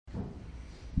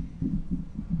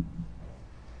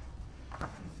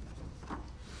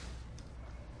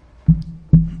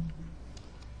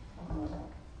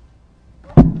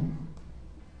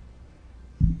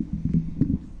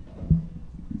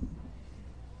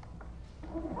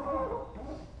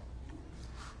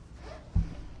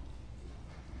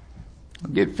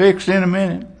Get fixed in a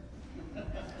minute.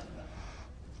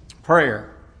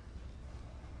 Prayer.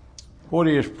 What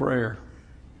is prayer?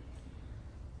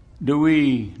 Do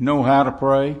we know how to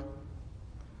pray?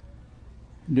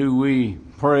 Do we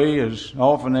pray as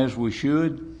often as we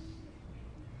should?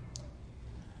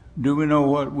 Do we know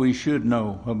what we should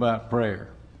know about prayer?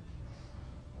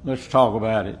 Let's talk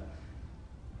about it.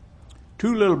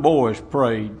 2 little boys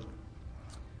prayed.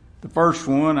 The first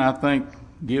one, I think,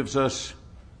 gives us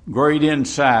great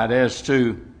insight as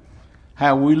to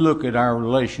how we look at our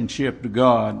relationship to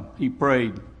God. He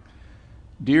prayed,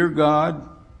 "Dear God,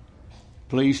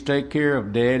 please take care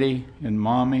of Daddy and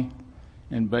Mommy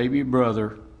and baby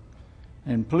brother.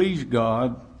 And please,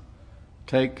 God,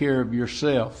 take care of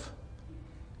yourself,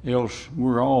 else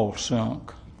we're all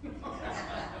sunk."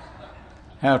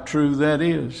 How true that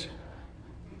is.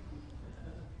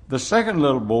 The second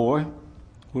little boy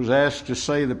was asked to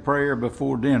say the prayer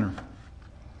before dinner.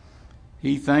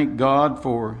 He thanked God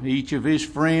for each of his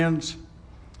friends,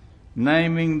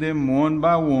 naming them one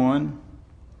by one.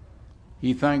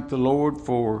 He thanked the Lord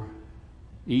for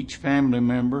each family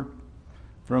member,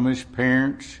 from his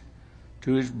parents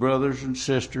to his brothers and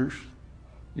sisters,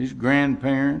 his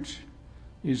grandparents,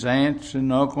 his aunts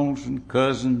and uncles and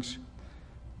cousins.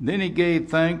 Then he gave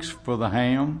thanks for the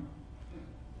ham,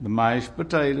 the mashed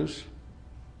potatoes,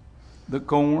 the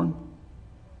corn,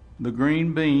 the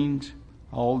green beans,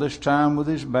 all this time with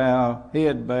his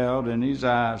head bowed and his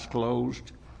eyes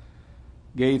closed.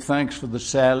 Gave thanks for the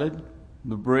salad,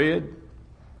 the bread,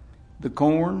 the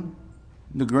corn,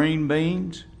 the green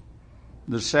beans,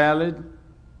 the salad,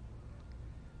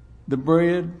 the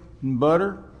bread and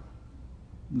butter,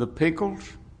 the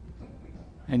pickles,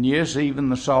 and yes, even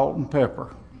the salt and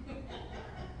pepper.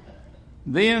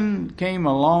 Then came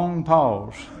a long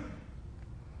pause,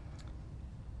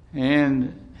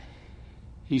 and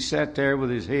he sat there with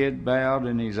his head bowed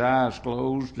and his eyes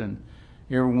closed, and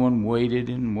everyone waited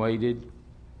and waited.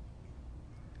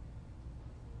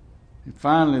 And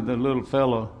finally, the little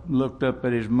fellow looked up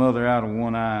at his mother out of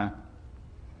one eye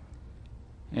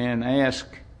and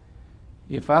asked,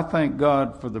 "If I thank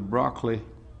God for the broccoli,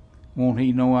 won't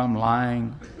he know I'm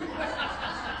lying?"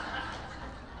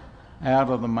 Out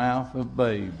of the mouth of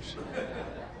babes.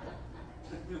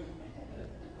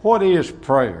 What is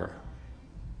prayer?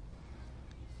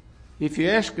 If you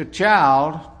ask a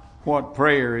child what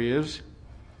prayer is,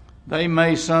 they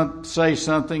may say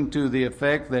something to the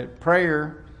effect that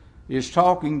prayer is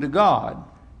talking to God.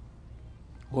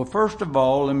 Well, first of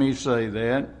all, let me say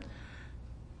that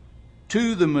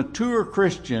to the mature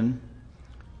Christian,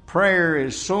 prayer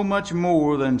is so much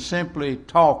more than simply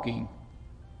talking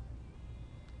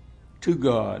to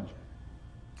God.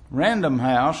 Random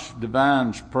House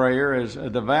defines prayer as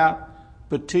a devout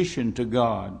petition to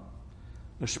God,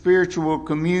 a spiritual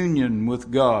communion with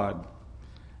God,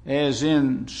 as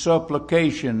in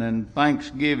supplication and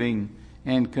thanksgiving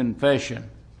and confession.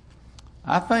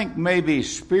 I think maybe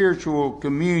spiritual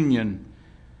communion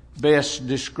best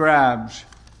describes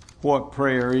what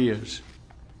prayer is.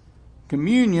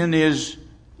 Communion is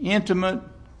intimate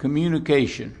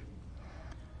communication,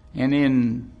 and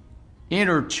in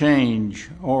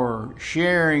interchange or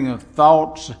sharing of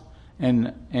thoughts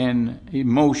and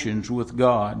emotions with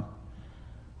God.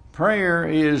 Prayer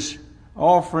is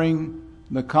offering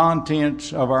the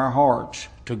contents of our hearts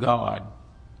to God.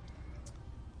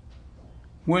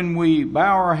 When we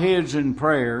bow our heads in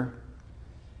prayer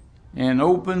and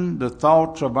open the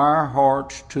thoughts of our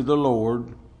hearts to the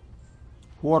Lord,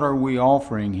 what are we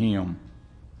offering Him?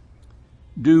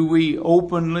 Do we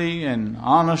openly and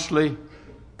honestly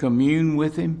commune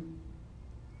with Him?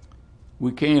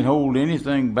 We can't hold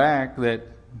anything back that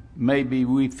maybe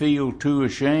we feel too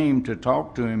ashamed to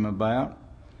talk to Him about,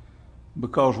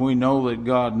 because we know that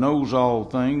God knows all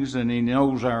things and He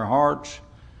knows our hearts,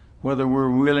 whether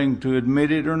we're willing to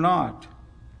admit it or not.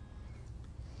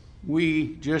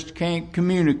 We just can't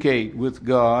communicate with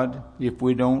God if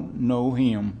we don't know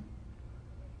Him.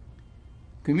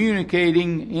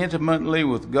 Communicating intimately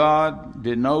with God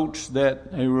denotes that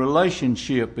a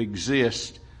relationship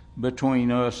exists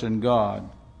between us and God.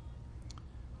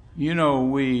 You know,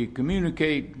 we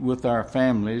communicate with our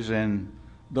families and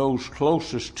those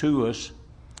closest to us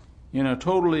in a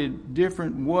totally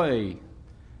different way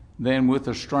than with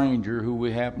a stranger who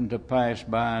we happen to pass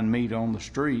by and meet on the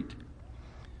street,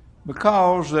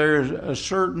 because there's a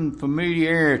certain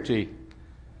familiarity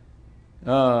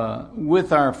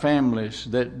with our families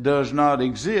that does not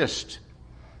exist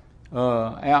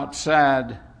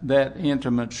outside that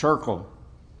intimate circle.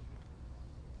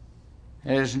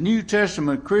 As New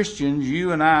Testament Christians,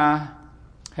 you and I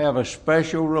have a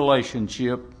special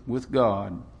relationship with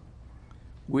God.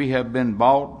 We have been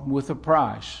bought with a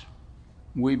price.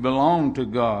 We belong to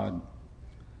God.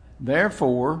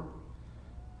 Therefore,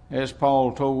 as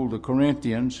Paul told the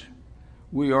Corinthians,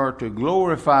 we are to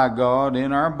glorify God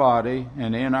in our body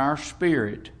and in our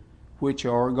spirit, which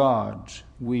are God's.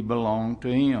 We belong to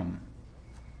Him.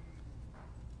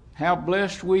 How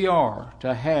blessed we are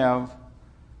to have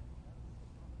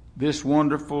this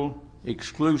wonderful,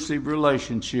 exclusive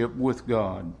relationship with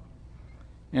God.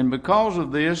 And because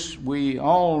of this, we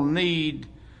all need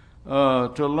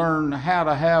to learn how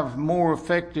to have more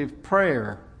effective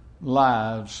prayer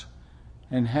lives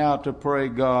and how to pray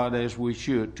God as we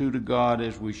should, to God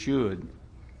as we should.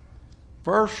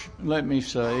 First, let me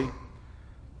say,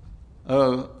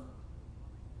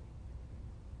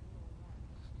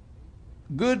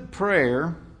 good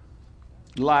prayer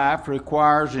life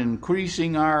requires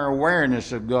increasing our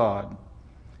awareness of God.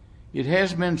 It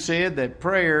has been said that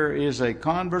prayer is a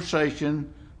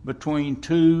conversation between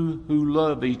two who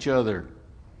love each other.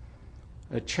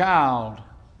 A child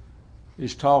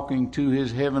is talking to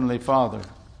his heavenly Father.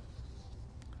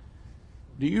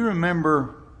 Do you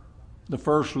remember the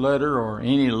first letter or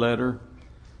any letter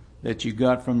that you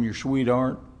got from your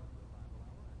sweetheart?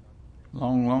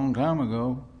 Long, long time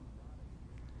ago.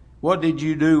 What did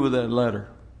you do with that letter?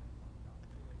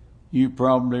 You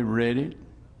probably read it.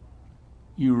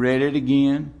 You read it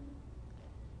again.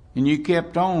 And you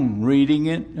kept on reading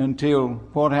it until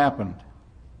what happened?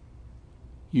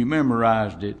 You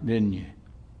memorized it, didn't you?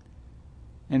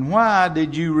 And why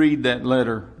did you read that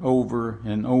letter over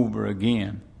and over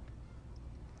again?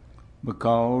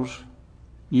 Because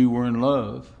you were in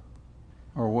love,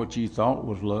 or what you thought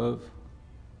was love.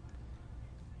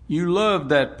 You loved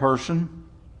that person,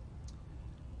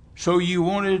 so you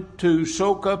wanted to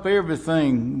soak up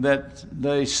everything that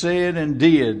they said and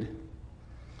did.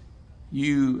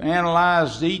 You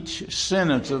analyzed each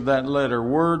sentence of that letter,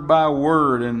 word by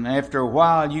word, and after a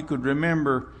while you could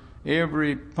remember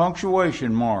every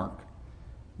punctuation mark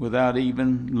without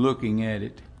even looking at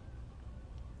it.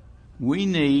 We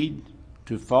need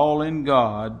to fall in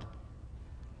God,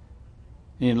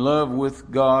 in love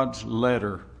with God's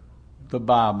letter, the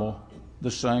Bible,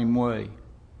 the same way.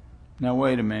 Now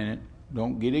wait a minute.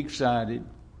 Don't get excited.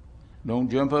 Don't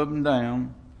jump up and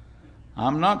down.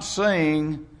 I'm not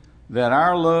saying that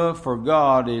our love for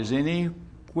God is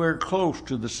anywhere close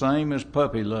to the same as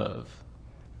puppy love.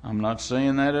 I'm not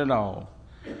saying that at all.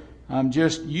 I'm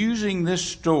just using this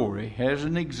story as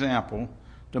an example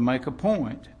to make a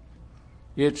point.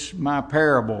 It's my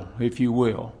parable, if you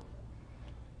will.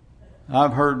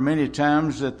 I've heard many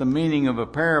times that the meaning of a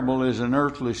parable is an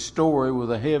earthly story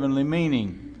with a heavenly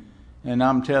meaning. And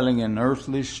I'm telling an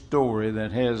earthly story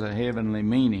that has a heavenly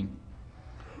meaning.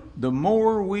 The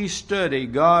more we study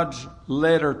God's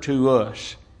letter to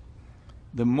us,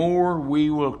 the more we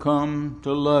will come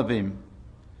to love Him.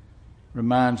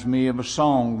 Reminds me of a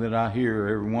song that I hear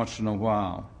every once in a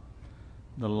while.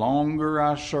 The longer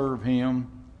I serve Him,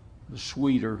 the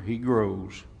sweeter He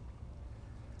grows.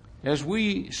 As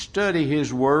we study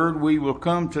His Word, we will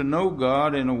come to know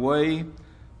God in a way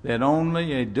that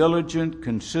only a diligent,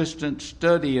 consistent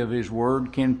study of His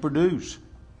Word can produce.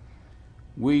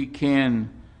 We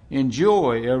can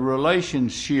enjoy a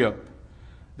relationship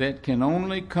that can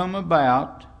only come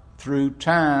about through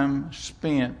time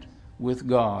spent with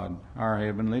God, our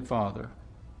Heavenly Father.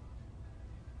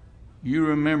 You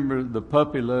remember the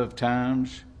puppy love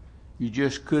times? You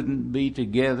just couldn't be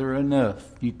together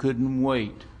enough. You couldn't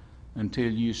wait until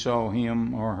you saw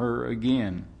him or her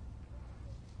again.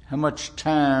 How much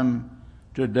time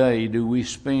today do we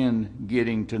spend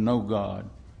getting to know God?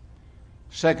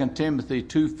 2 Timothy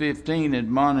 2:15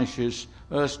 admonishes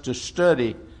us to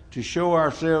study, to show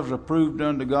ourselves approved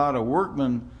unto God, a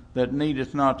workman that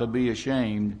needeth not to be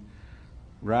ashamed,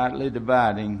 rightly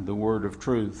dividing the word of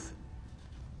truth.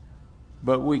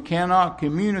 But we cannot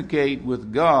communicate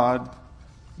with God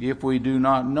if we do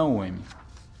not know Him.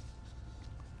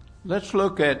 Let's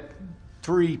look at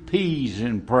 3 P's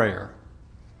in prayer.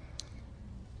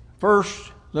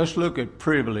 First, let's look at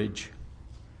privilege.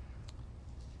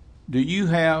 Do you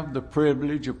have the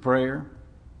privilege of prayer?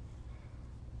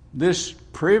 This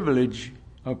privilege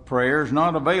of prayer is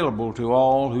not available to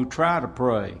all who try to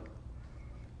pray.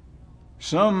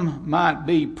 Some might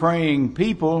be praying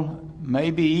people,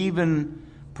 maybe even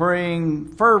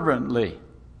praying fervently,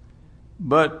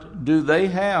 but do they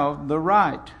have the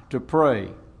right to pray?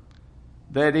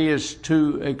 That is,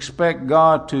 to expect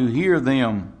God to hear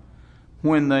them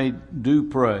when they do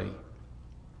pray.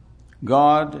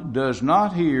 God does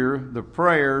not hear the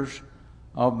prayers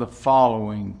of the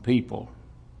following people.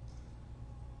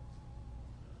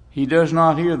 He does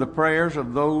not hear the prayers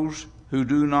of those who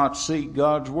do not seek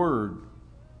God's word.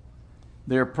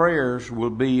 Their prayers will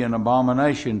be an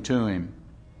abomination to him.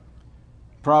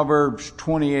 Proverbs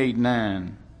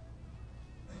 28:9.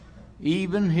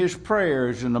 Even his prayer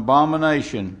is an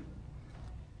abomination.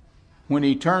 When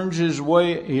he turns his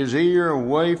ear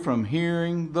away from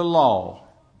hearing the law,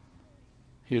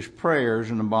 his prayer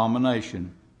is an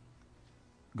abomination.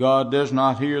 God does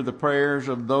not hear the prayers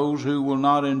of those who will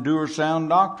not endure sound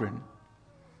doctrine.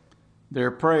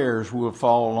 Their prayers will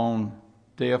fall on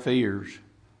deaf ears.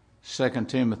 2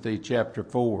 Timothy chapter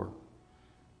 4,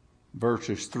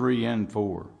 verses 3 and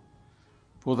 4.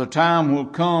 For the time will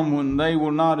come when they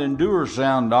will not endure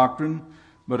sound doctrine,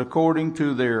 but according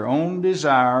to their own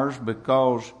desires,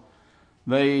 because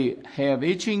they have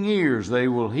itching ears, they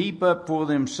will heap up for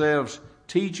themselves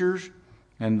teachers,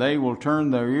 and they will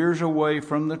turn their ears away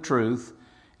from the truth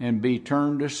and be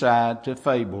turned aside to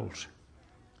fables.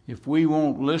 If we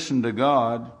won't listen to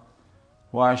God,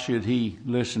 why should he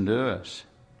listen to us?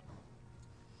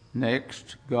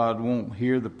 Next, God won't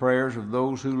hear the prayers of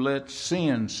those who let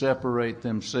sin separate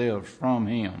themselves from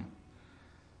him.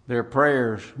 Their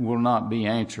prayers will not be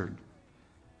answered.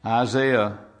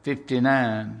 Isaiah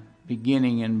 59,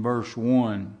 beginning in verse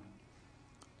 1.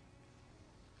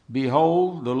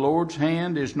 Behold, the Lord's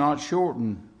hand is not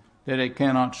shortened, that it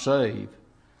cannot save,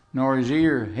 nor his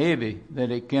ear heavy, that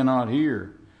it cannot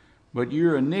hear. But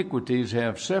your iniquities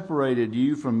have separated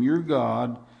you from your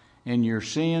God, and your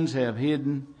sins have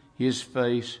hidden his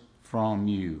face from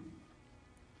you.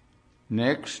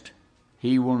 Next,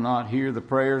 he will not hear the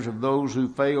prayers of those who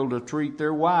fail to treat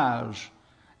their wives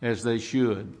as they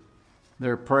should.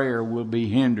 Their prayer will be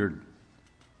hindered.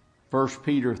 1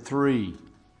 Peter 3,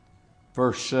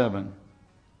 verse 7.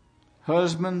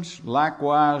 Husbands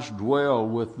likewise dwell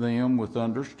with them with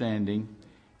understanding,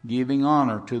 giving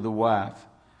honor to the wife,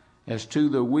 as to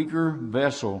the weaker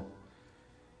vessel,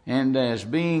 and as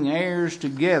being heirs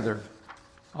together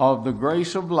of the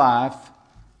grace of life,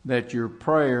 that your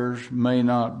prayers may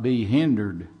not be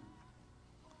hindered.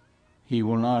 He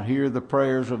will not hear the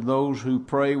prayers of those who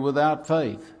pray without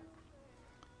faith.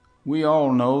 We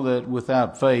all know that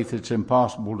without faith it's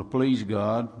impossible to please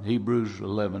God, Hebrews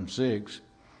 11:6.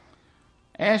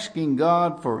 Asking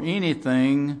God for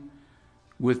anything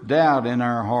with doubt in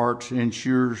our hearts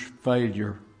ensures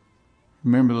failure.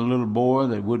 Remember the little boy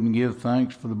that wouldn't give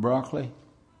thanks for the broccoli?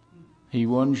 He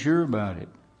wasn't sure about it.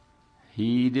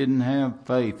 He didn't have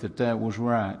faith that that was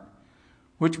right.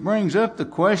 Which brings up the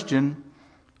question,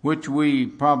 which we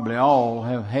probably all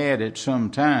have had at some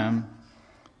time,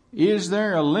 is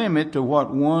there a limit to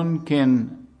what one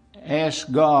can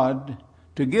ask God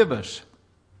to give us?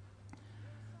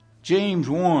 James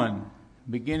 1,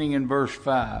 beginning in verse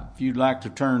 5. If you'd like to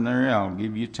turn there, I'll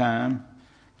give you time.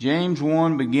 James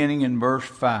 1, beginning in verse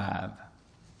 5.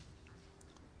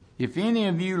 If any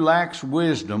of you lacks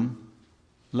wisdom,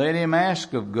 let him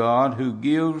ask of God, who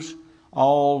gives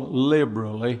all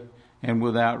liberally and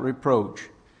without reproach,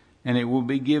 and it will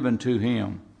be given to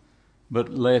him. But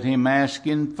let him ask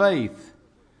in faith,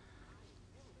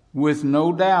 with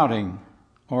no doubting,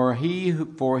 for he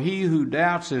who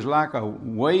doubts is like a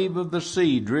wave of the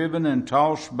sea, driven and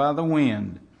tossed by the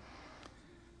wind.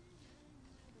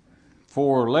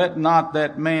 For let not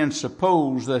that man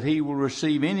suppose that he will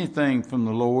receive anything from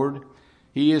the Lord.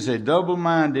 He is a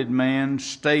double-minded man,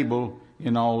 stable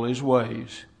in all his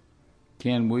ways.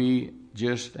 Can we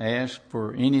just ask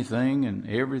for anything and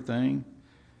everything?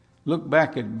 Look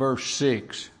back at verse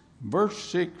 6. Verse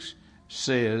 6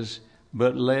 says,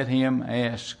 but let him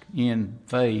ask in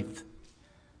faith.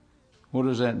 What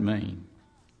does that mean?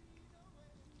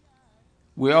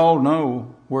 We all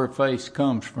know where faith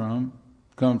comes from.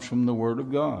 Comes from the Word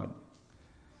of God.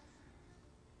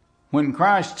 When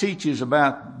Christ teaches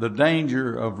about the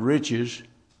danger of riches,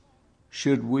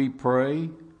 should we pray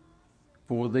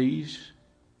for these?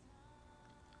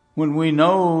 When we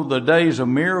know the days of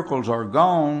miracles are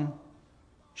gone,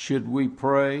 should we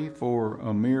pray for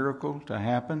a miracle to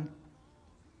happen?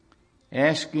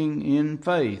 Asking in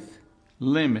faith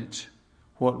limits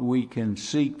what we can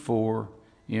seek for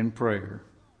in prayer.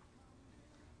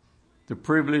 The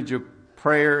privilege of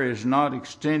prayer is not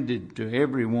extended to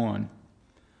everyone.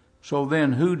 So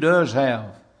then, who does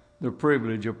have the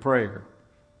privilege of prayer?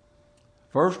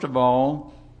 First of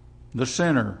all, the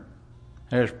sinner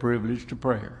has privilege to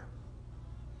prayer.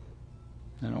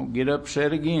 Now don't get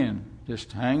upset again.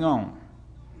 Just hang on.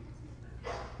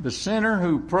 The sinner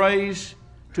who prays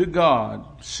to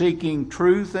God, seeking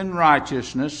truth and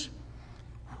righteousness,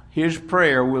 his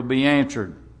prayer will be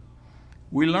answered.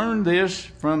 We learn this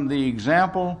from the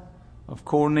example of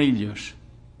Cornelius.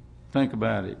 Think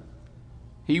about it.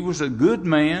 He was a good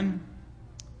man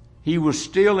He was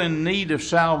still in need of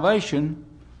salvation,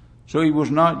 so he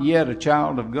was not yet a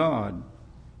child of God.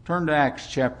 Turn to Acts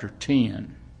chapter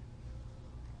 10.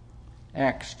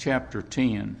 Acts chapter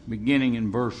 10, beginning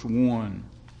in verse 1.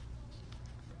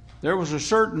 There was a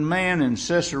certain man in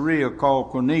Caesarea called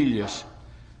Cornelius,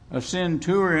 a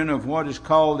centurion of what is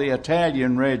called the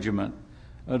Italian regiment,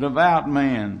 a devout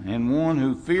man, and one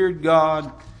who feared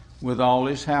God with all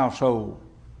his household,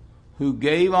 who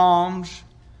gave alms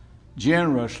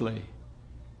generously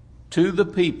to the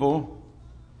people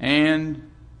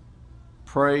and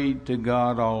prayed to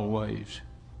God always.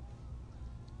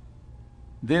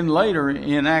 Then later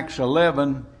in Acts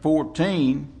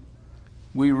 11:14,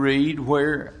 we read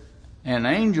where an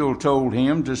angel told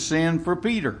him to send for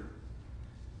Peter.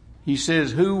 He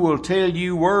says, "Who will tell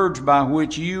you words by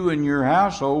which you and your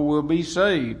household will be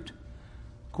saved?"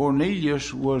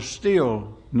 Cornelius was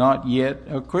still not yet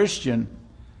a Christian,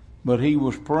 but he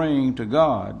was praying to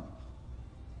God.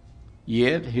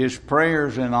 Yet his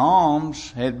prayers and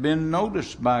alms had been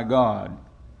noticed by God.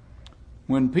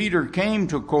 When Peter came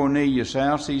to Cornelius'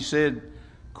 house, he said,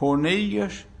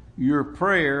 "Cornelius, your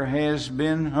prayer has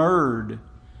been heard,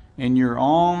 and your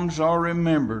alms are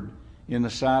remembered in the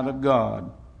sight of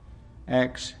God."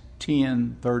 Acts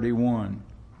 10:31.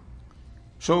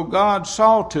 So God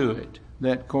saw to it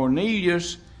that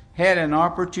Cornelius had an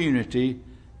opportunity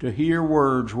to hear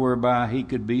words whereby he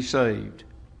could be saved.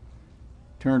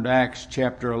 Turn to Acts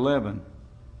chapter 11,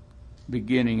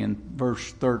 beginning in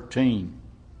verse 13.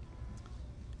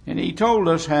 And he told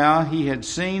us how he had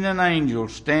seen an angel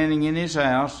standing in his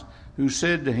house, who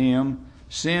said to him,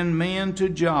 "Send men to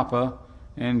Joppa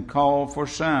and call for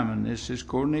Simon," this is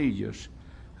Cornelius,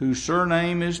 "whose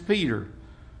surname is Peter,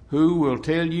 who will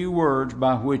tell you words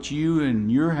by which you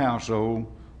and your household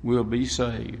will be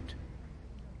saved."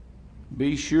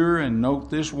 Be sure and note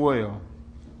this well.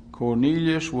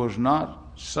 Cornelius was not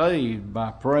saved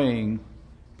by praying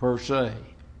per se.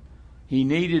 He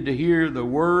needed to hear the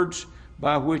words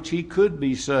by which he could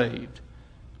be saved,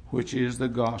 which is the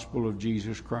gospel of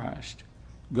Jesus Christ.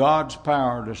 God's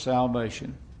power to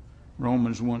salvation.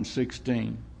 Romans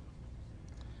 1:16.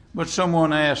 But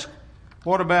someone asked,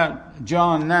 what about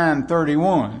John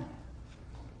 9:31?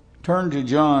 Turn to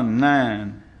John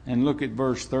 9 and look at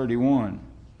verse 31.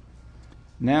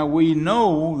 Now we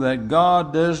know that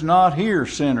God does not hear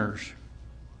sinners.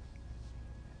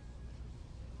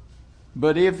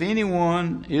 But if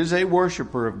anyone is a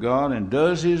worshiper of God and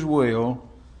does his will,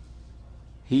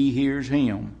 he hears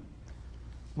him.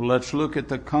 Well, let's look at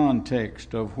the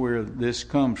context of where this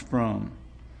comes from,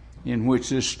 in which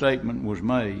this statement was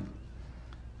made.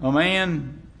 A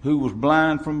man who was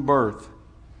blind from birth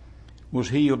was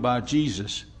healed by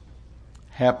Jesus.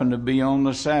 Happened to be on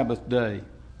the Sabbath day.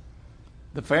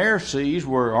 The Pharisees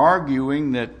were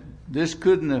arguing that this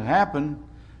couldn't have happened.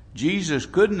 Jesus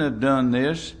couldn't have done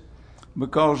this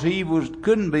because he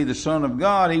couldn't be the Son of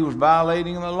God. He was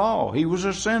violating the law. He was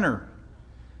a sinner.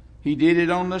 He did it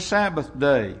on the Sabbath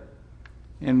day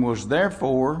and was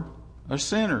therefore a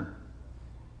sinner.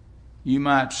 You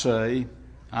might say,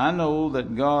 I know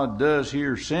that God does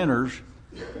hear sinners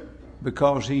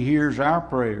because he hears our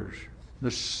prayers,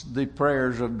 the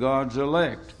prayers of God's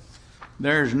elect.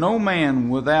 There's no man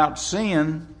without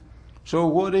sin. So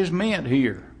what is meant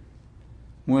here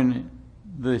when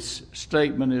this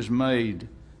statement is made,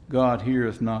 God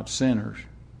heareth not sinners?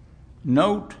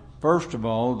 Note, first of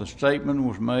all, the statement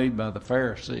was made by the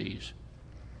Pharisees.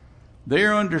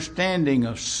 Their understanding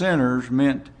of sinners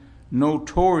meant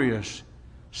notorious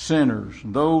sinners,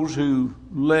 those who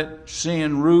let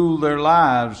sin rule their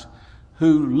lives,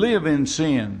 who live in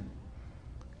sin.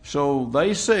 So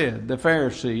they said, the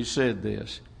Pharisees said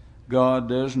this, God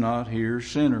does not hear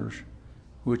sinners,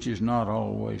 which is not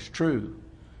always true.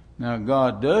 Now,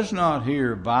 God does not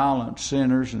hear violent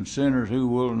sinners and sinners who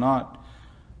will not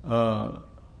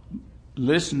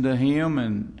listen to him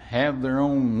and have their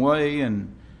own way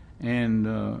and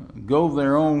live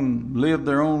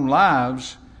their own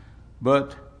lives,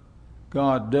 but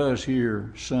God does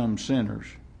hear some sinners.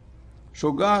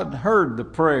 So God heard the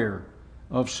prayer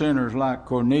of sinners like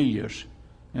Cornelius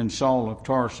and Saul of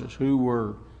Tarsus, who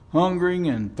were hungering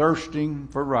and thirsting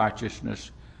for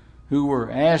righteousness, who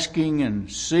were asking and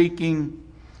seeking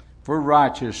for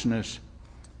righteousness,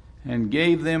 and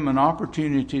gave them an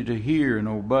opportunity to hear and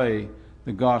obey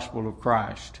the gospel of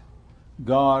Christ.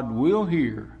 God will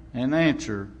hear and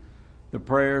answer the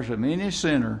prayers of any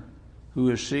sinner who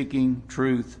is seeking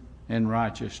truth and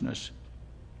righteousness.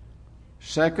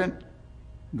 Second,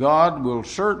 God will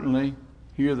certainly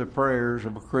hear the prayers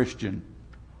of a Christian,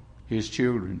 his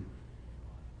children.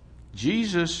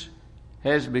 Jesus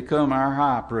has become our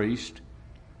high priest,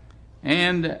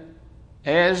 And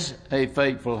as a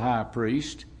faithful high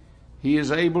priest, he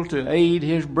is able to aid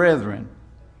his brethren.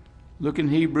 Look in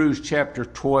Hebrews chapter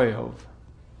 12,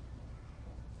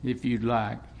 if you'd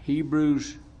like.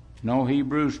 Hebrews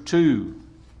 2,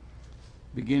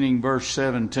 beginning verse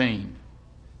 17.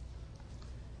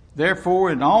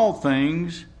 Therefore, in all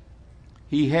things,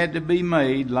 he had to be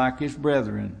made like his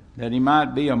brethren, that he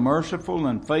might be a merciful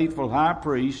and faithful high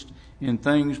priest in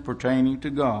things pertaining to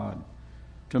God,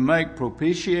 to make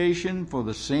propitiation for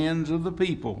the sins of the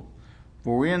people.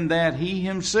 For in that he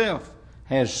himself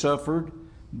has suffered,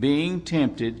 being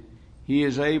tempted, he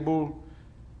is able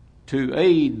to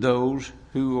aid those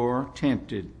who are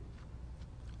tempted.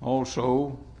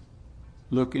 Also,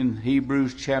 look in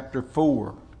Hebrews chapter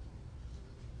 4,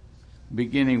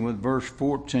 beginning with verse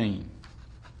 14.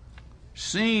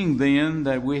 Seeing then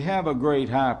that we have a great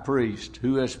high priest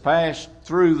who has passed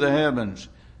through the heavens,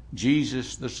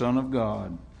 Jesus the Son of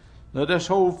God, let us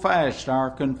hold fast our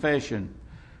confession.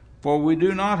 For we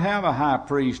do not have a high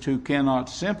priest who cannot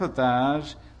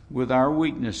sympathize with our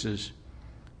weaknesses,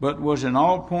 but was in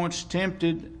all points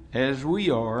tempted as we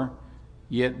are,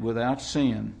 yet without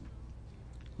sin.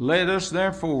 Let us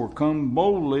therefore come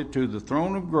boldly to the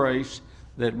throne of grace,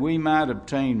 that we might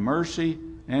obtain mercy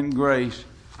and grace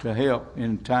to help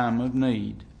in time of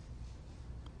need.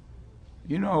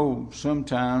 You know,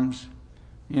 sometimes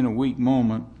in a weak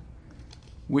moment,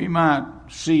 we might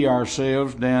see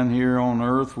ourselves down here on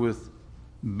earth with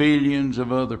billions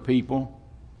of other people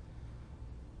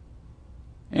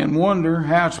and wonder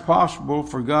how it's possible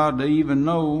for God to even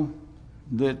know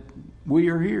that we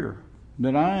are here,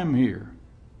 that I am here,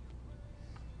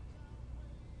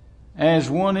 as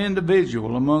one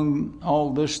individual among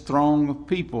all this throng of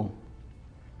people.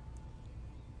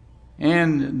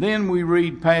 And then we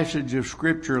read passages of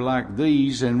Scripture like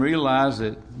these and realize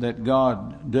that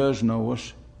God does know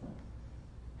us.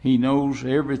 He knows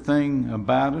everything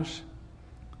about us.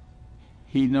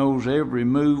 He knows every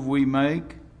move we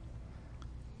make,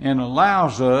 and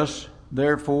allows us,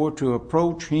 therefore, to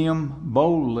approach Him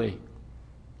boldly.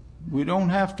 We don't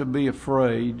have to be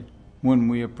afraid when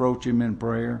we approach Him in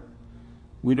prayer.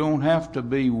 We don't have to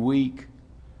be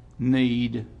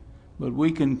weak-kneed, but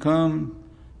we can come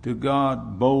to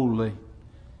God boldly.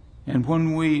 And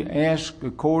when we ask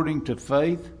according to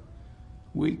faith,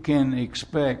 we can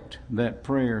expect that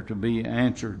prayer to be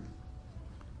answered.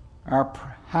 Our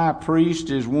high priest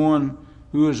is one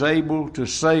who is able to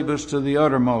save us to the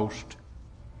uttermost,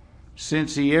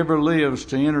 since he ever lives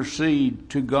to intercede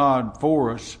to God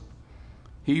for us.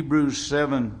 Hebrews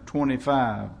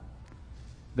 7:25.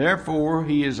 Therefore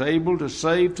he is able to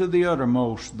save to the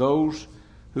uttermost those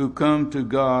who come to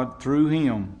God through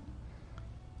him,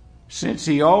 since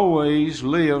he always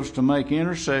lives to make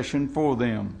intercession for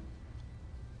them.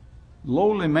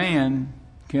 Lowly man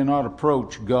cannot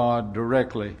approach God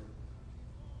directly.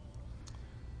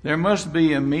 There must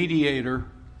be a mediator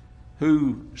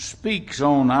who speaks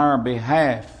on our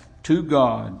behalf to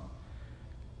God.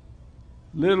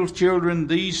 Little children,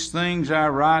 these things I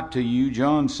write to you,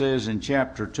 John says in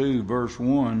chapter 2, verse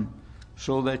 1,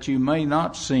 so that you may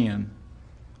not sin.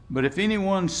 But if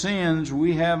anyone sins,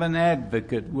 we have an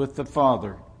advocate with the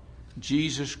Father,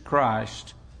 Jesus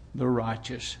Christ the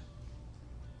righteous.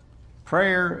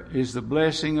 Prayer is the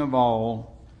blessing of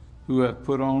all who have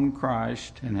put on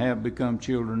Christ and have become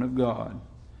children of God.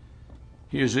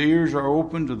 His ears are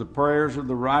open to the prayers of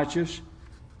the righteous,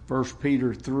 1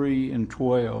 Peter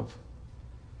 3:12.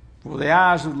 For the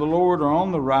eyes of the Lord are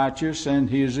on the righteous, and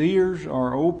his ears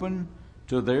are open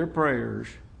to their prayers.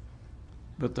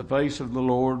 But the face of the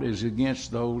Lord is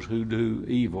against those who do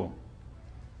evil.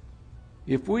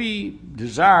 If we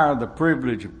desire the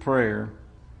privilege of prayer,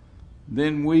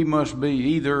 then we must be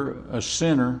either a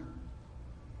sinner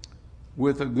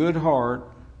with a good heart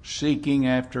seeking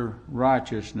after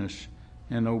righteousness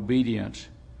and obedience,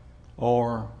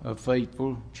 or a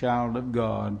faithful child of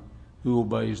God who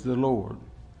obeys the Lord.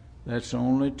 That's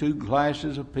only two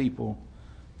classes of people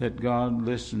that God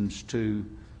listens to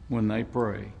when they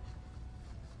pray.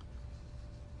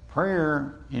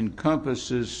 Prayer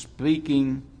encompasses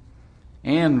speaking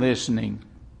and listening.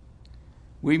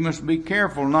 We must be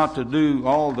careful not to do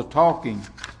all the talking.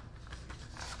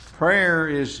 Prayer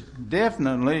is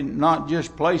definitely not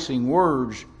just placing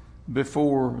words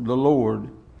before the Lord,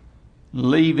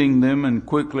 leaving them and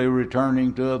quickly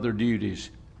returning to other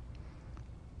duties.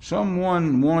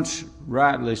 Someone once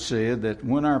rightly said that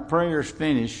when our prayer is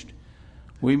finished,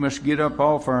 we must get up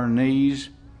off our knees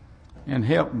and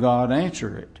help God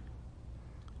answer it.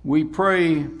 We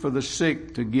pray for the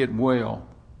sick to get well,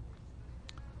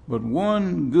 but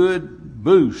one good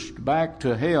boost back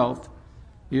to health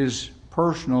is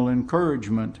personal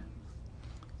encouragement.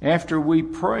 After we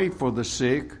pray for the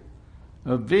sick,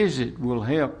 a visit will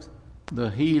help the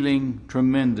healing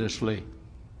tremendously.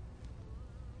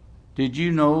 Did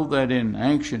you know that in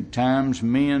ancient times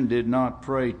men did not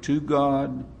pray to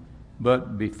God,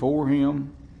 but before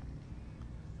Him?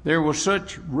 There was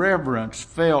such reverence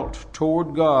felt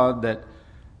toward God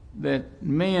that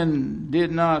men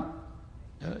did not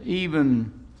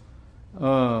even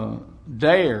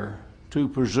dare to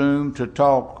presume to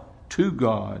talk to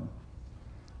God.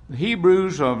 The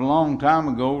Hebrews of a long time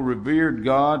ago revered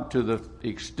God to the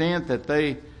extent that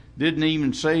they didn't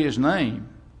even say His name.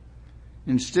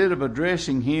 Instead of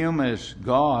addressing Him as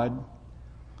God,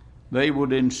 they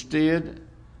would instead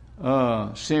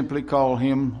simply call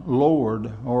Him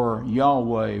Lord or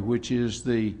Yahweh, which is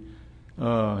the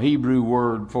Hebrew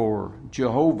word for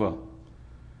Jehovah.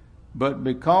 But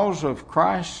because of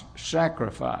Christ's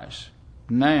sacrifice,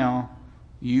 now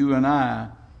you and I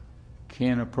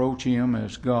can approach Him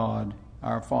as God,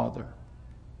 our Father.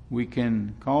 We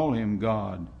can call Him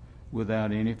God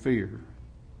without any fear.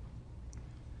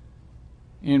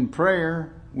 In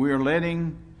prayer, we are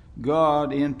letting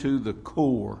God into the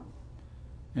core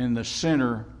and the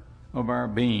center of our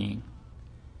being.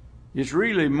 It's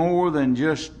really more than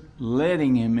just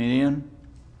letting Him in.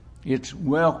 It's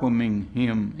welcoming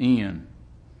Him in.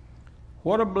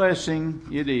 What a blessing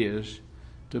it is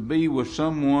to be with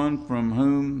someone from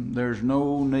whom there's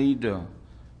no need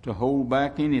to hold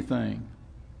back anything,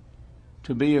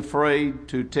 to be afraid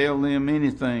to tell them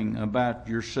anything about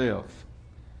yourself,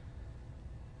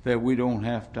 that we don't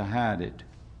have to hide it.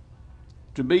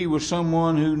 To be with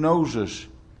someone who knows us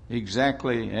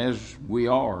exactly as we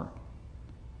are,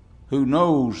 who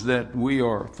knows that we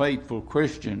are faithful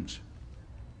Christians.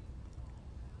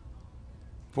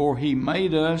 For He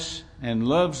made us and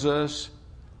loves us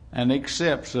and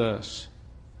accepts us,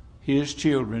 His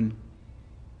children,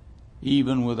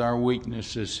 even with our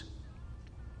weaknesses.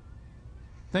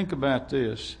 Think about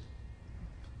this.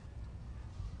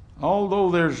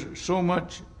 Although there's so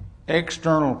much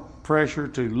external pressure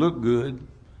to look good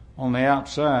on the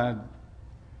outside,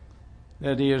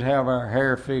 that is, have our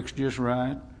hair fixed just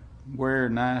right, wear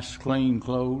nice clean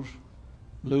clothes,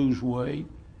 lose weight,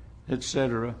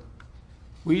 etc.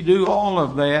 We do all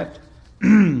of that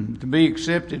to be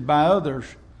accepted by others.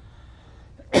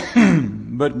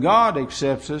 But God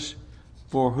accepts us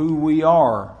for who we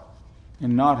are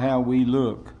and not how we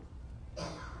look.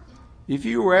 If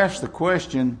you were asked the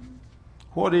question,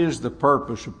 what is the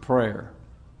purpose of prayer?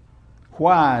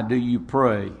 Why do you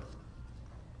pray?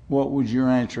 What would your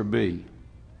answer be?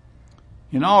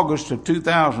 In August of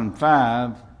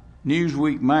 2005,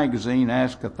 Newsweek magazine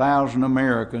asked 1,000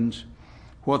 Americans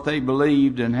what they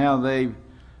believed and how they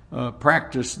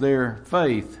practiced their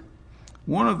faith.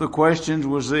 One of the questions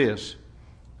was this: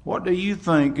 what do you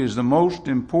think is the most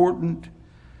important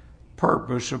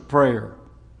purpose of prayer?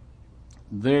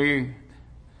 These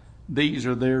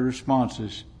are their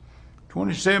responses.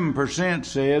 27%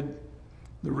 said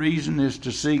the reason is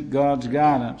to seek God's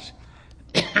guidance.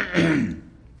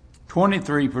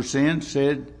 23%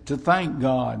 said to thank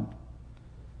God.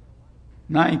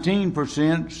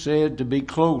 19% said to be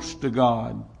close to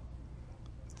God.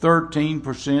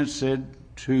 13% said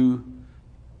to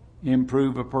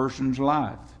improve a person's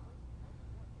life.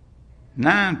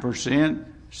 9%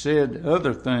 said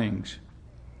other things.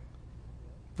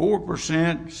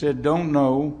 4% said don't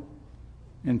know.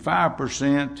 And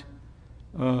 5%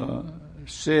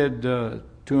 said to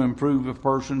improve a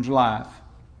person's life.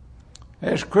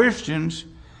 As Christians,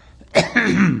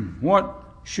 what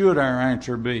should our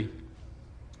answer be?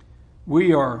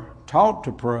 We are taught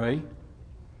to pray.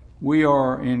 We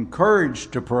are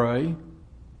encouraged to pray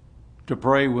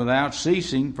without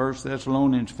ceasing, 1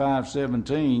 Thessalonians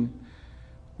 5:17,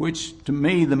 which to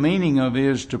me the meaning of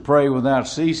is to pray without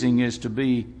ceasing is to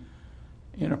be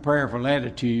in a prayerful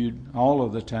attitude all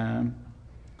of the time.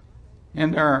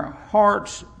 And our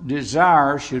heart's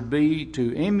desire should be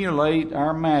to emulate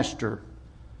our Master,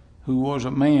 who was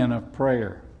a man of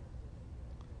prayer.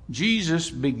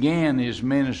 Jesus began His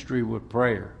ministry with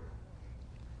prayer.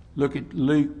 Look at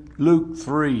Luke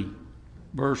 3,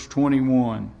 verse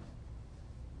 21.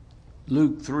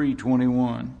 Luke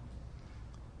 3:21.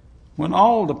 When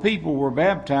all the people were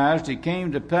baptized, it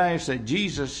came to pass that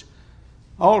Jesus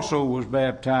also was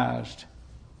baptized.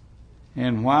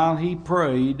 And while He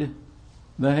prayed,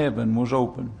 the heaven was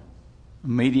open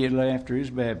immediately after His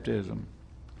baptism.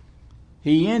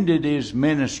 He ended His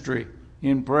ministry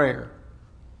in prayer.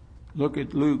 Look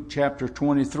at Luke chapter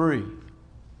 23,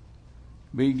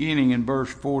 beginning in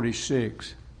verse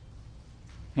 46.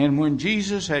 And when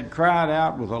Jesus had cried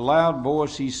out with a loud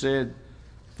voice, he said,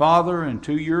 Father,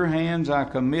 into your hands I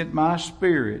commit my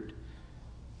spirit.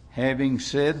 Having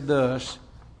said thus,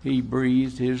 he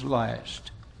breathed his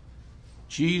last.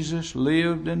 Jesus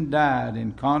lived and died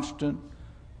in constant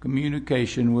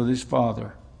communication with his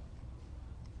Father.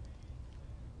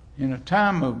 In a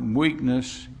time of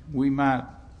weakness, we might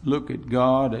look at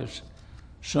God as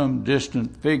some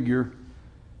distant figure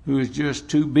who is just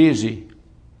too busy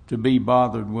to be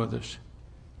bothered with us.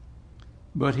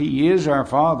 But he is our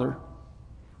Father,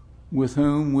 with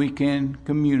whom we can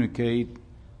communicate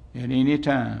at any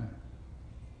time.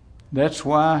 That's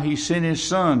why he sent his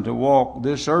Son to walk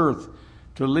this earth,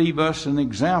 to leave us an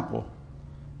example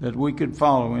that we could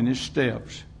follow in his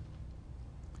steps.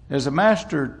 As a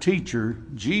master teacher,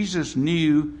 Jesus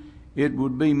knew it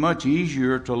would be much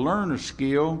easier to learn a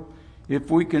skill if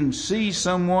we can see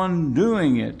someone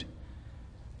doing it,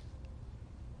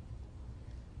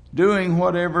 doing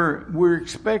whatever we're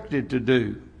expected to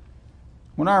do.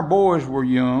 When our boys were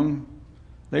young,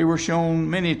 they were shown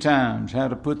many times how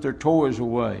to put their toys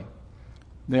away.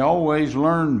 They always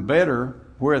learn better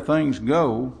where things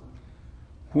go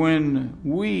when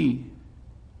we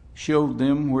showed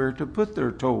them where to put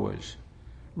their toys,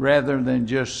 rather than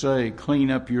just say, clean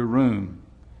up your room.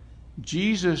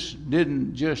 Jesus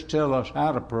didn't just tell us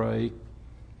how to pray,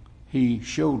 he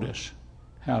showed us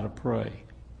how to pray.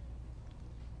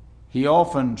 He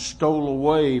often stole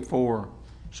away for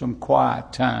some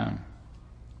quiet time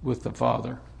with the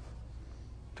Father.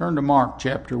 Turn to Mark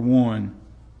chapter 1.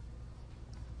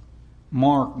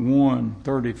 Mark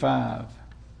 1:35.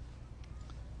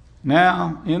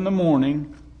 Now in the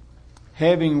morning,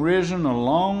 having risen a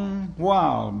long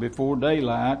while before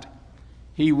daylight,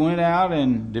 he went out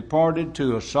and departed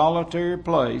to a solitary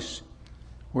place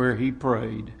where he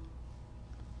prayed.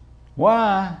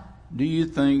 Why do you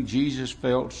think Jesus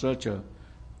felt such a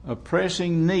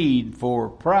pressing need for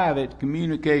private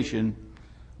communication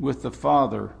with the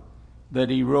Father that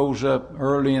he rose up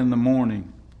early in the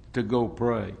morning to go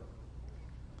pray?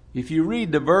 If you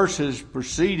read the verses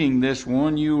preceding this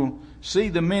one, you'll see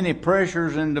the many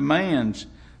pressures and demands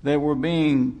that were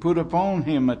being put upon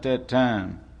him at that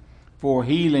time for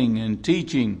healing and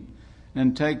teaching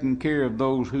and taking care of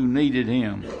those who needed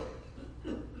him.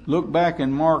 Look back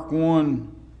in Mark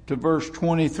 1 to verse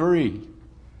 23.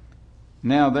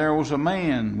 Now there was a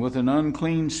man with an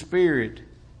unclean spirit,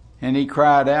 and he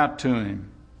cried out to him.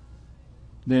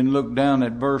 Then look down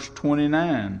at verse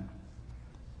 29.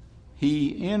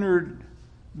 He entered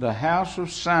the house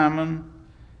of Simon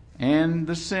and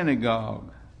the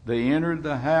synagogue. They entered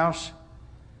the house.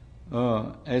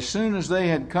 As soon as they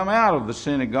had come out of the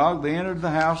synagogue, they entered the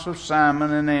house of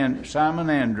Simon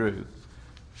Andrew.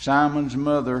 Simon's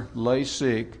mother lay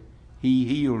sick. He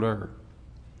healed her.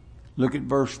 Look at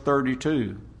verse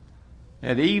 32.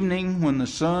 At evening, when the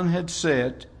sun had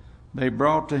set, they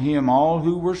brought to him all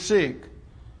who were sick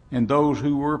and those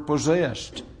who were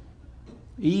possessed.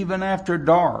 Even after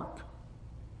dark,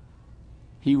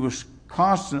 he was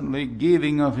constantly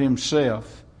giving of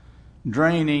himself,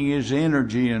 draining his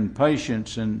energy and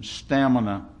patience and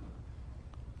stamina.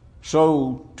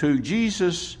 So to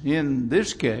Jesus, in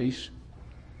this case,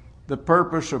 the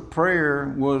purpose of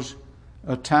prayer was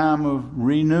a time of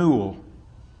renewal.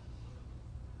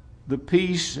 The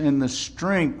peace and the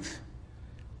strength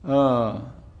that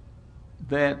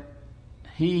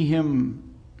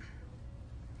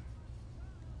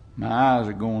my eyes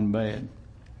are going bad.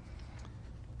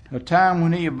 A time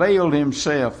when he availed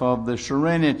himself of the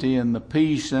serenity and the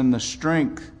peace and the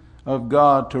strength of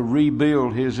God to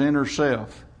rebuild his inner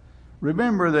self.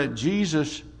 Remember that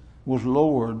Jesus was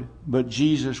Lord, but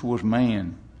Jesus was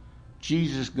man.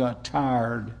 Jesus got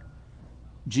tired.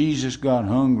 Jesus got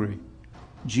hungry.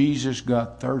 Jesus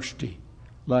got thirsty,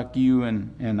 like you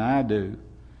and I do.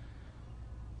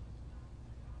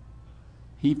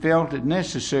 He felt it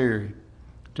necessary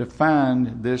to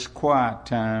find this quiet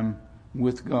time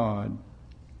with God.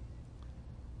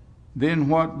 Then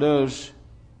what does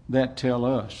that tell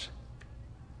us?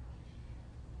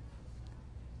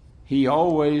 He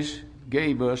always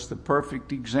gave us the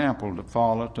perfect example to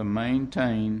follow to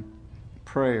maintain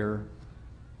prayer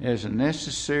as a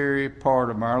necessary part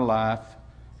of our life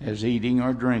as eating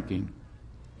or drinking.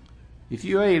 If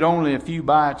you ate only a few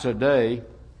bites a day,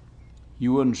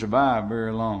 you wouldn't survive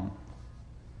very long.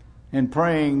 And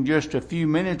praying just a few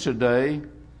minutes a day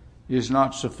is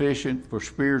not sufficient for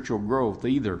spiritual growth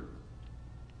either.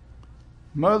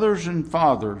 Mothers and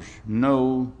fathers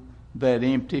know that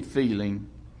empty feeling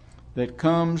that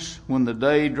comes when the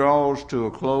day draws to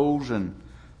a close and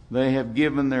they have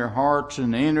given their hearts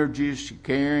and energies to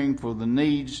caring for the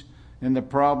needs and the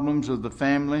problems of the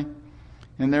family,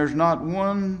 and there's not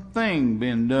one thing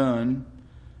been done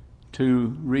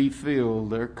to refill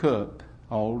their cup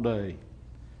all day.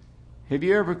 Have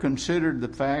you ever considered the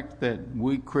fact that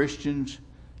we Christians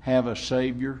have a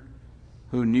Savior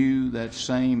who knew that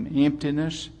same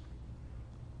emptiness,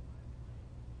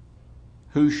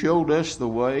 who showed us the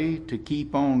way to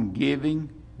keep on giving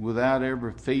without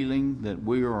ever feeling that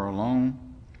we are alone?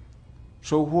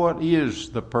 So what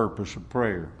is the purpose of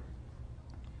prayer?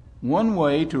 One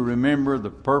way to remember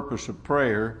the purpose of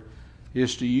prayer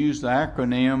is to use the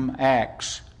acronym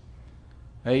ACTS,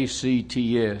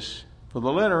 A-C-T-S. For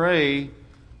the letter A,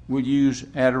 we'll use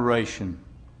adoration.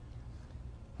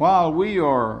 While we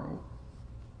are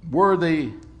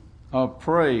worthy of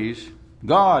praise,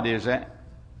 God is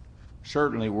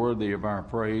certainly worthy of our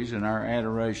praise and our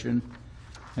adoration.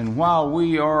 And while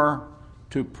we are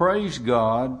to praise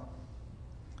God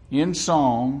in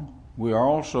song, we are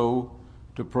also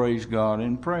to praise God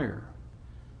in prayer.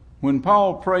 When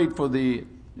Paul prayed for the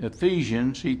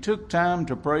Ephesians, he took time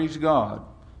to praise God.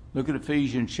 Look at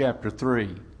Ephesians chapter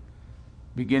 3,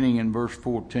 beginning in verse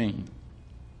 14.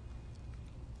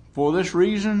 For this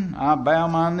reason I bow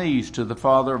my knees to the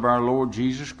Father of our Lord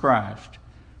Jesus Christ,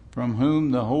 from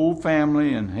whom the whole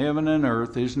family in heaven and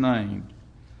earth is named,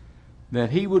 that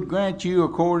he would grant you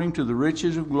according to the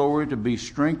riches of glory to be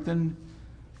strengthened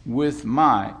with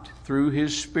might through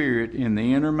his Spirit in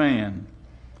the inner man,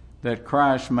 that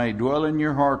Christ may dwell in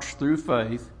your hearts through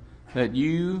faith, that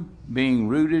you, being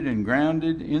rooted and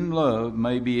grounded in love,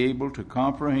 may be able to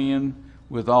comprehend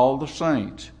with all the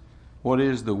saints what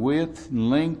is the width and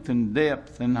length and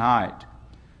depth and height,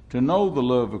 to know the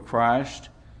love of Christ,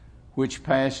 which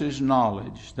passes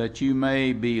knowledge, that you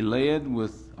may be led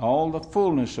with all the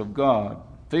fullness of God,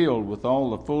 filled with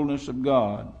all the fullness of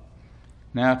God.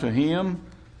 Now to him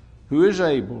who is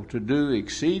able to do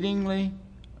exceedingly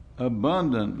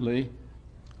abundantly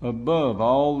above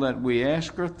all that we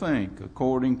ask or think,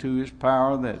 according to his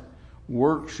power that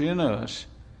works in us,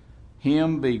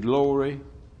 him be glory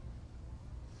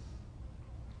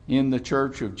in the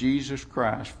church of Jesus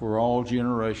Christ for all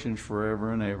generations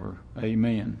forever and ever.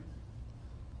 Amen.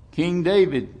 King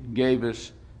David gave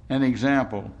us an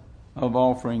example of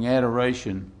offering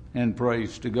adoration and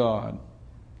praise to God.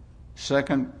 1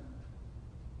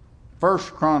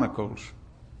 Chronicles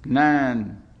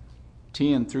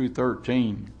 9:10 through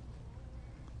 13.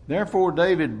 Therefore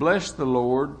David blessed the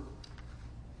Lord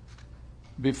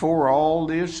before all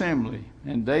the assembly.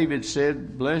 And David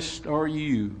said, Blessed are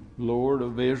you, Lord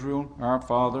of Israel, our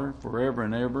Father, forever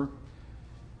and ever.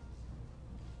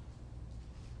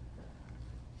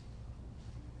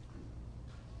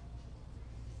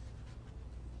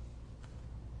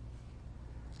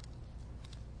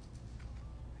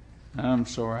 I'm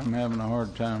sorry, I'm having a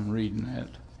hard time reading that.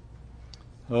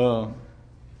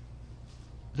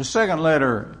 The second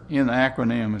letter in the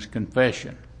acronym is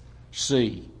confession,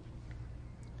 C.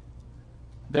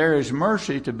 There is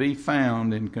mercy to be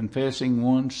found in confessing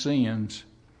one's sins.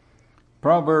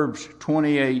 Proverbs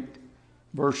 28,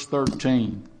 verse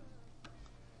 13.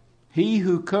 He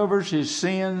who covers his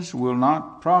sins will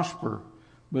not prosper,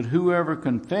 but whoever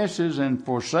confesses and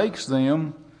forsakes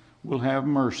them will have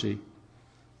mercy.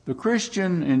 The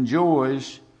Christian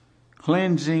enjoys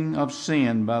cleansing of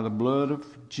sin by the blood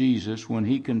of Jesus when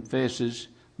he confesses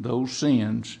those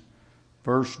sins.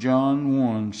 1 John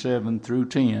 1, 7 through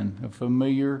 10, a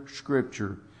familiar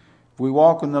scripture. If we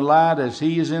walk in the light as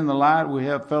he is in the light, we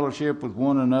have fellowship with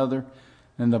one another,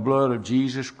 and the blood of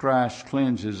Jesus Christ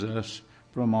cleanses us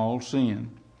from all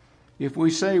sin. If we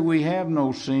say we have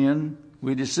no sin,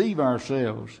 we deceive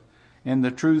ourselves, and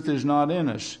the truth is not in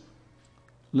us.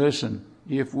 Listen,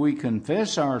 if we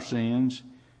confess our sins,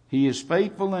 he is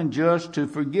faithful and just to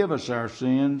forgive us our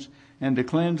sins and to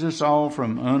cleanse us all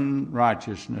from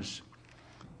unrighteousness.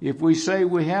 If we say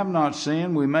we have not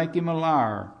sinned, we make him a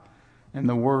liar, and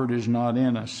the word is not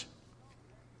in us.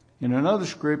 In another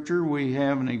scripture, we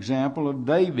have an example of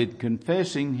David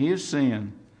confessing his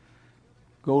sin.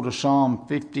 Go to Psalm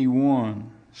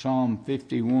 51,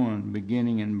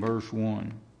 beginning in verse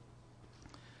 1.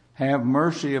 Have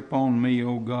mercy upon me,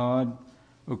 O God,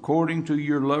 according to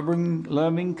your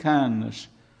loving kindness,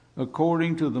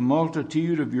 according to the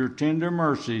multitude of your tender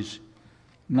mercies.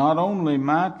 Not only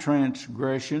my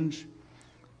transgressions,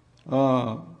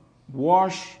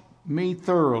 wash me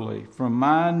thoroughly from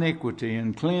my iniquity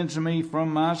and cleanse me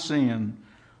from my sin,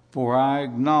 for I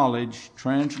acknowledge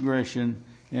transgression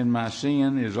and my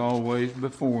sin is always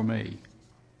before me.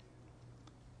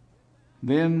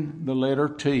 Then the letter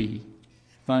T,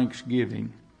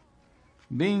 thanksgiving.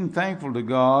 Being thankful to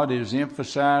God is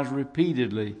emphasized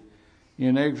repeatedly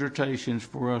in exhortations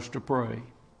for us to pray.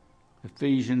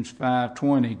 Ephesians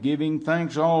 5:20, giving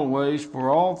thanks always for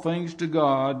all things to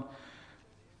God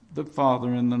the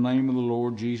Father in the name of the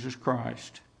Lord Jesus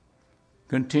Christ.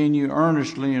 Continue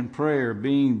earnestly in prayer,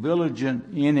 being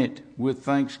vigilant in it with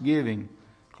thanksgiving.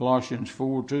 Colossians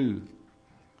 4:2.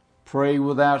 Pray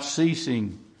without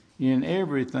ceasing. In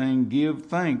everything give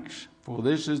thanks, for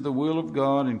this is the will of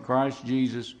God in Christ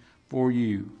Jesus for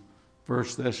you.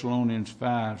 1 Thessalonians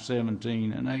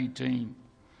 5:17 and 18.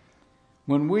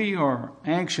 When we are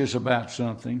anxious about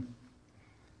something,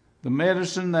 the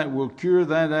medicine that will cure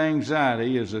that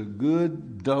anxiety is a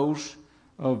good dose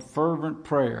of fervent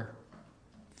prayer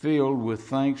filled with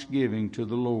thanksgiving to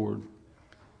the Lord.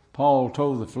 Paul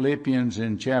told the Philippians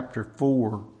in chapter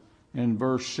 4 and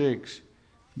verse 6,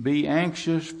 be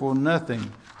anxious for nothing,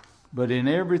 but in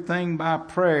everything by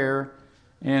prayer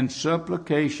and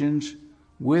supplications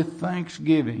with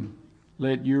thanksgiving,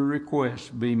 let your requests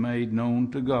be made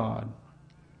known to God.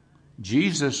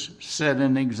 Jesus set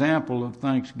an example of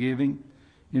thanksgiving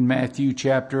in Matthew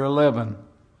chapter 11.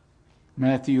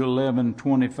 Matthew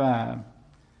 11:25.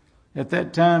 At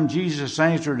that time Jesus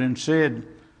answered and said,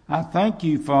 I thank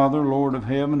you, Father, Lord of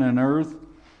heaven and earth,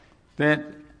 that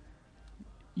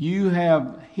you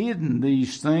have hidden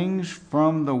these things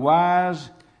from the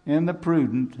wise and the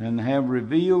prudent and have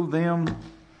revealed them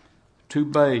to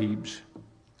babes.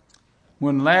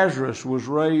 When Lazarus was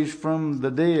raised from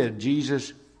the dead,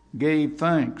 Jesus gave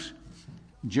thanks.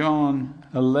 John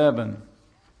 11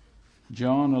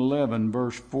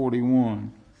 verse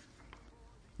 41.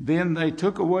 Then they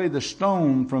took away the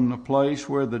stone from the place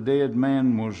where the dead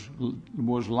man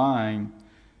was lying.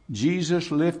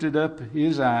 Jesus lifted up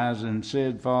his eyes and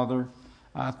said, Father,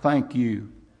 I thank you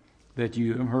that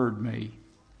you have heard me.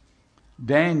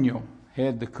 Daniel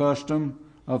had the custom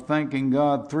of thanking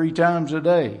God 3 times a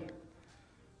day.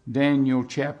 Daniel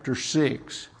chapter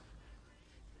 6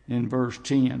 in verse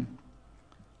 10.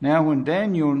 Now when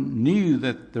Daniel knew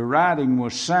that the writing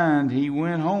was signed, he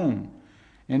went home.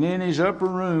 And in his upper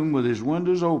room, with his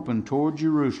windows open toward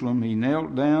Jerusalem, he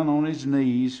knelt down on his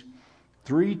knees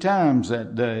 3 times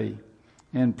that day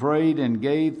and prayed and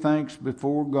gave thanks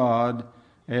before God,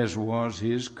 as was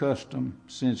his custom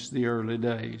since the early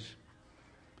days.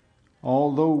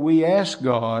 Although we ask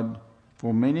God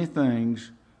for many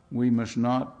things, we must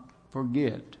not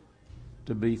forget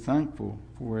to be thankful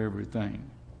for everything.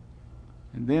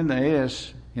 And then the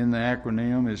S in the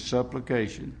acronym is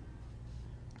supplication.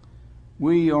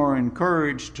 We are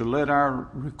encouraged to let our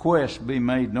requests be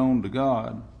made known to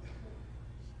God.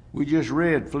 We just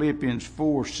read Philippians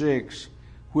 4:6,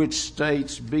 which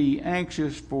states, be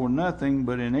anxious for nothing,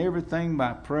 but in everything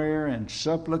by prayer and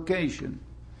supplication.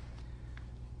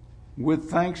 With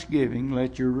thanksgiving,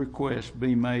 let your requests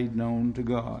be made known to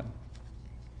God.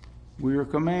 We are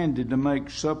commanded to make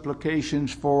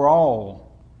supplications for all.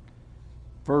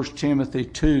 1 Timothy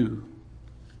 2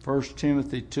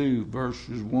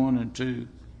 verses 1 and 2.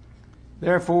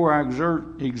 Therefore I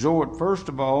exhort first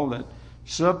of all that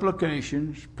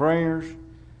supplications, prayers,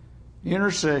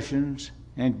 intercessions,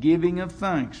 and giving of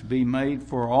thanks be made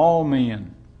for all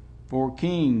men, for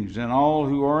kings and all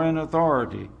who are in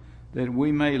authority, that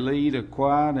we may lead a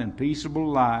quiet and peaceable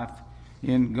life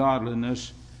in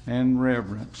godliness and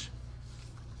reverence.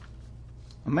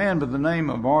 A man by the name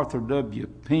of Arthur W.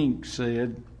 Pink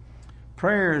said,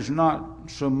 prayer is not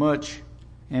so much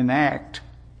an act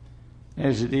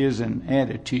as it is an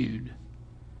attitude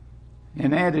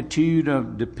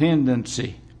of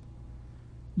dependency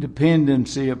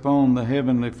upon the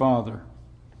Heavenly Father.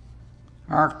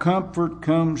 Our comfort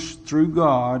comes through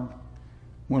God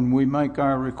when we make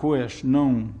our requests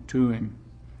known to Him,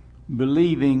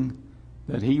 believing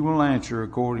that He will answer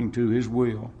according to His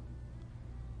will.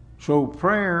 So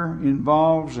prayer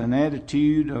involves an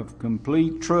attitude of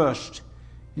complete trust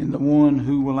in the one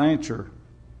who will answer.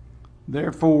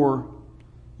 Therefore,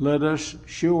 let us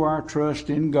show our trust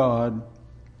in God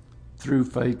through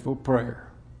faithful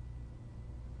prayer.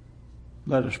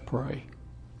 Let us pray.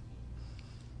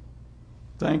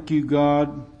 Thank you,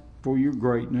 God, for your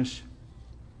greatness.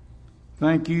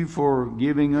 Thank you for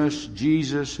giving us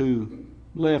Jesus, who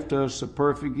left us a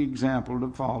perfect example to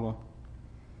follow.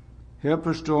 Help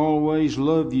us to always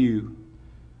love you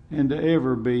and to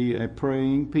ever be a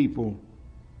praying people.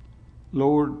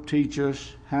 Lord, teach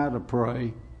us how to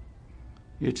pray.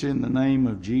 It's in the name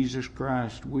of Jesus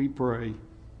Christ we pray.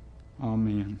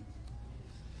 Amen.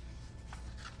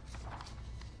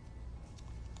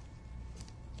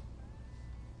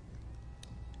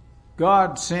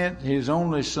 God sent His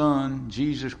only Son,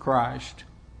 Jesus Christ,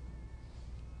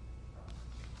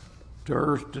 to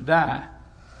earth to die.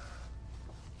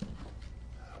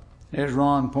 as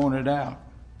Ron pointed out,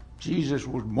 Jesus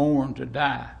was born to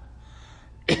die.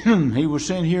 He was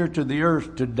sent here to the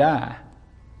earth to die.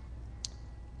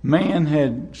 Man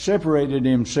had separated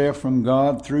himself from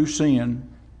God through sin,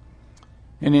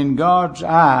 and in God's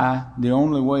eye, the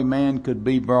only way man could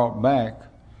be brought back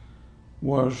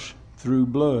was through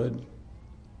blood,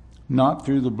 not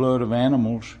through the blood of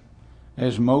animals,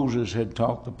 as Moses had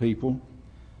taught the people,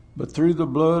 but through the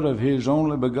blood of his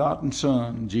only begotten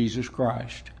Son, Jesus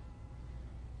Christ.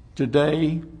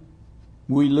 Today,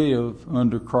 we live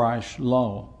under Christ's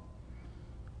law.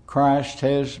 Christ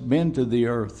has been to the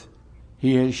earth.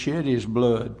 He has shed his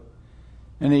blood.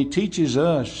 And he teaches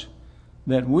us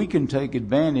that we can take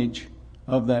advantage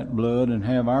of that blood and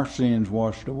have our sins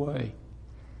washed away.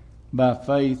 By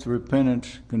faith,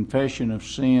 repentance, confession of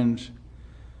sins,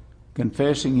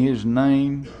 confessing his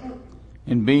name,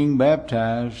 and being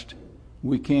baptized,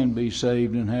 we can be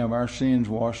saved and have our sins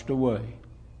washed away.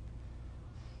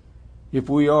 If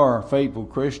we are faithful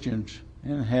Christians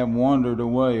and have wandered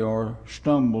away or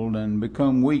stumbled and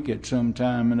become weak at some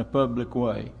time in a public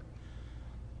way,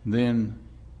 then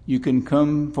you can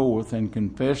come forth and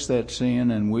confess that sin,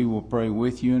 and we will pray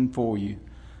with you and for you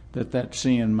that that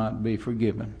sin might be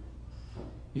forgiven.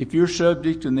 If you're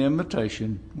subject to the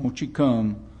invitation, won't you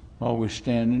come while we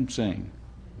stand and sing?